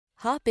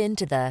Hop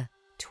into the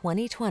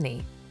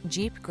 2020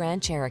 Jeep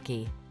Grand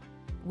Cherokee.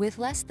 With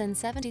less than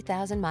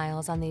 70,000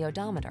 miles on the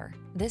odometer,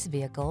 this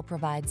vehicle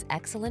provides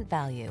excellent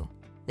value.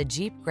 The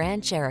Jeep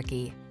Grand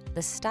Cherokee,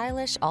 the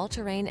stylish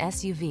all-terrain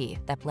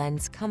SUV that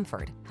blends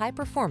comfort, high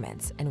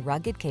performance, and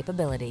rugged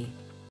capability.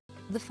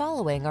 The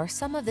following are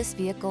some of this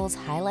vehicle's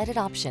highlighted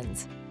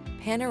options: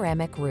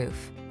 panoramic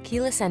roof,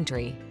 keyless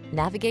entry,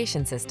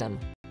 navigation system,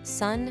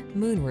 sun,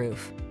 moon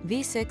roof,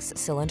 V6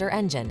 cylinder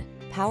engine,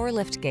 power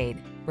liftgate,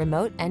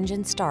 remote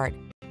engine start,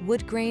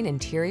 wood grain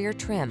interior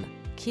trim,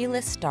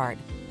 keyless start,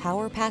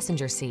 power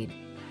passenger seat.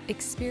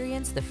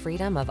 Experience the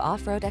freedom of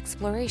off-road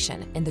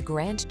exploration in the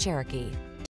Grand Cherokee.